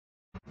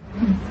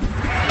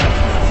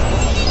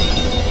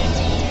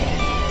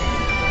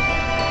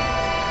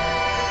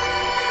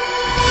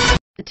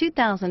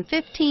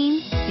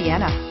2015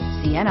 Sienna.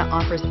 Sienna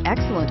offers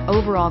excellent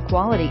overall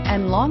quality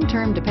and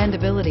long-term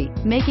dependability,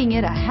 making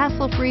it a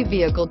hassle-free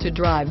vehicle to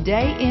drive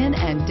day in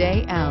and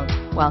day out,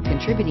 while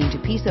contributing to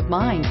peace of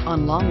mind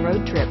on long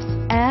road trips.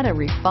 Add a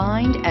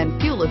refined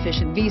and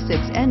fuel-efficient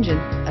V6 engine,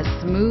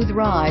 a smooth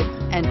ride,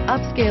 and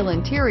upscale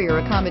interior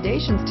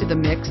accommodations to the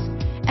mix,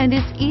 and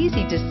it's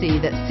easy to see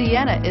that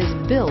Sienna is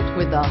built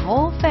with the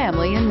whole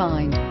family in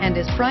mind and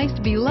is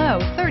priced below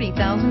 $30,000.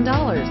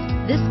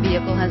 This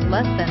vehicle has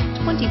less than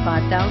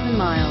 25,000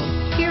 miles.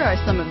 Here are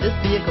some of this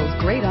vehicle's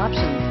great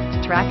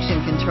options: traction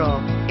control,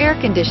 air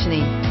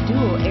conditioning,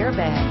 dual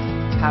airbags,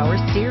 power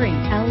steering,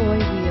 alloy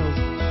wheels,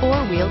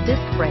 four-wheel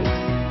disc brakes,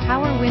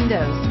 power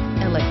windows,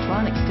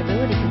 electronic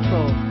stability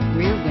control,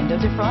 rear window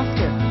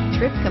defroster,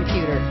 trip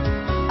computer.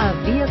 A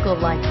vehicle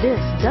like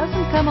this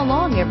doesn't come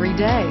along every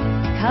day.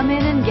 Come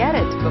in and get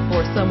it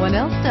before someone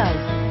else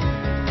does.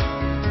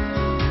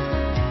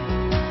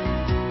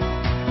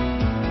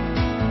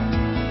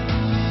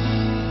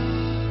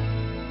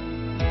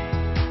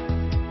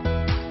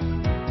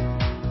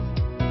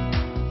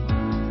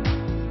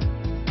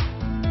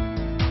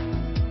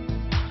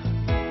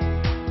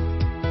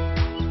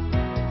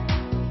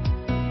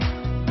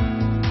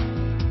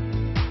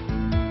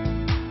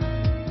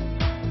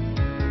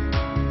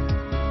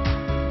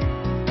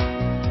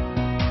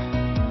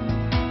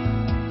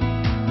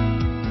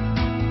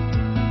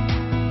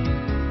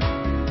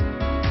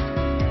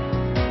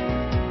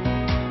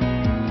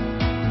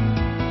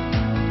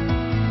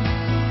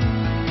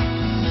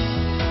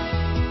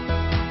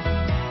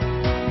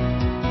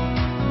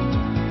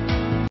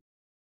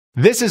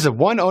 This is a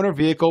one-owner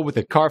vehicle with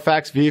a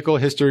Carfax Vehicle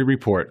History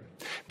Report.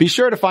 Be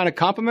sure to find a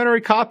complimentary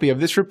copy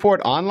of this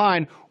report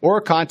online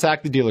or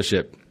contact the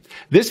dealership.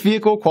 This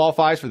vehicle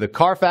qualifies for the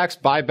Carfax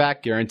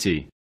Buyback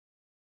Guarantee.